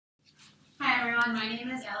everyone, my name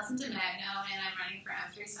is Allyson DiMagno, and I'm running for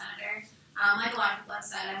M3 Senator. Like a lot of people have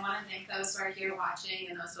said, I want to thank those who are here watching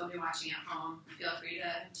and those who will be watching at home. Feel free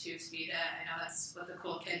to choose me. I know that's what the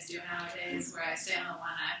cool kids do nowadays, where I stay on the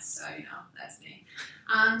 1X, so that's me.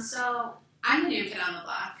 So I'm the new kid on the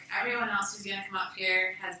block. Everyone else who's going to come up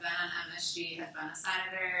here has been on MSG, has been a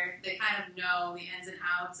senator. They kind of know the ins and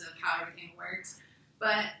outs of how everything works.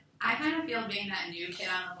 But I kind of feel being that new kid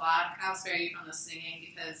on the block. I'll spare you from the singing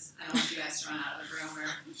because I don't want you guys to run out of the room or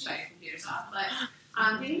shut your computers off. But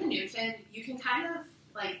being the new kid, you can kind of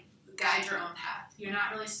guide your own path. You're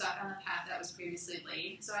not really stuck on the path that was previously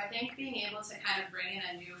laid. So I think being able to kind of bring in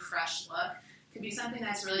a new, fresh look could be something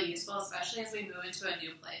that's really useful, especially as we move into a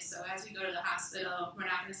new place. So as we go to the hospital, we're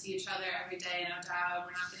not going to see each other every day, no doubt.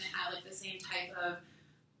 We're not going to have the same type of,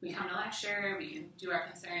 we come to lecture, we can do our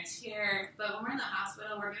concerns here, but when we're in the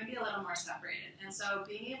hospital, we're going to be a little more separated. And so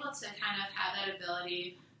being able to kind of have that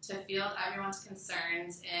ability to field everyone's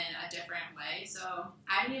concerns in a different way. So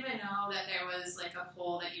I didn't even know that there was a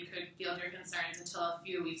poll that you could field your concerns until a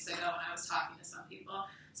few weeks ago when I was talking to some people.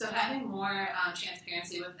 So having more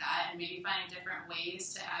transparency with that and maybe finding different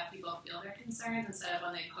ways to have people field their concerns instead of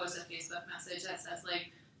when they post a Facebook message that says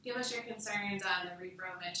give us your concerns on the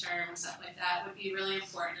repro midterm, stuff like that would be really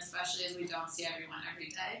important, especially as we don't see everyone every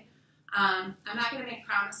day. I'm not going to make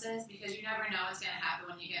promises because you never know what's going to happen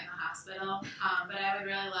when you get in the hospital, but I would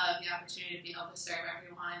really love the opportunity to be able to serve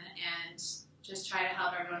everyone and just try to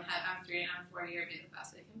help everyone have M3 and M4 year be the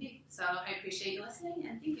best they can be. So I appreciate you listening,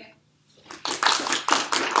 and thank you.